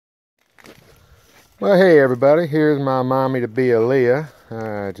Well, hey everybody, here's my mommy to be Aaliyah.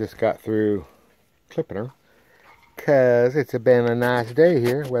 I just got through clipping her because it's been a nice day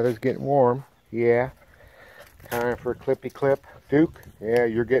here. Weather's getting warm. Yeah, time for a clippy clip. Duke, yeah,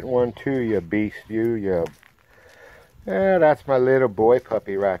 you're getting one too, you beast, you. Yeah, that's my little boy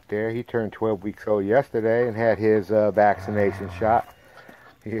puppy right there. He turned 12 weeks old yesterday and had his vaccination shot.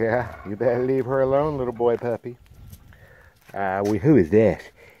 Yeah, you better leave her alone, little boy puppy. Who is this?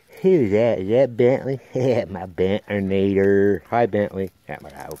 Who is that? Is that Bentley? My Bentlinator. Hi, Bentley. At my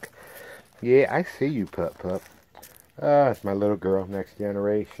dog. Yeah, I see you, pup. It's my little girl, next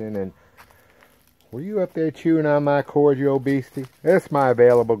generation. And were you up there chewing on my cord, you old beastie? That's my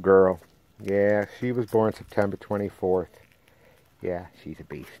available girl. Yeah, she was born September 24th. Yeah, she's a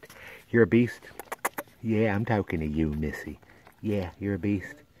beast. You're a beast? Yeah, I'm talking to you, Missy. Yeah, you're a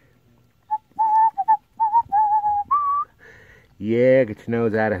beast. Yeah, get your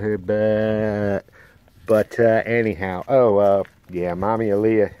nose out of her butt. But anyhow, yeah, Mommy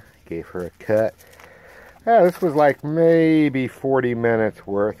Aaliyah gave her a cut. This was like maybe 40 minutes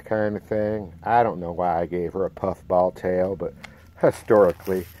worth kind of thing. I don't know why I gave her a puffball tail, but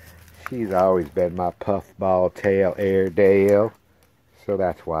historically, she's always been my puffball tail Airedale. So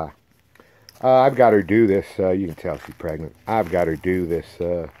that's why. I've got her do this, you can tell she's pregnant. I've got her do this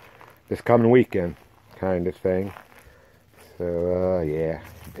this coming weekend kind of thing. So, yeah,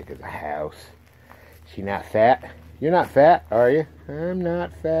 big as a house. She not fat? You're not fat, are you? I'm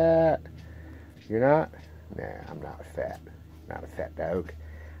not fat. You're not? Nah, I'm not fat. Not a fat dog.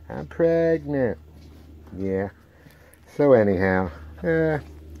 I'm pregnant. Yeah. So anyhow,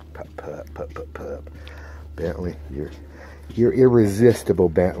 pup. Bentley, you're irresistible,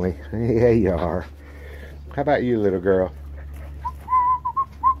 Bentley. Yeah, you are. How about you, little girl?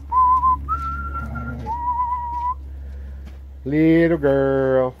 Little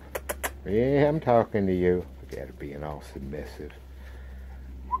girl. Yeah, I'm talking to you. Look at her being all submissive.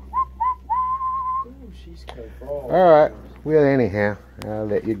 Ooh, she's Alright, well anyhow, I'll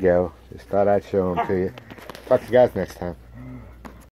let you go. Just thought I'd show them to you. Talk to you guys next time.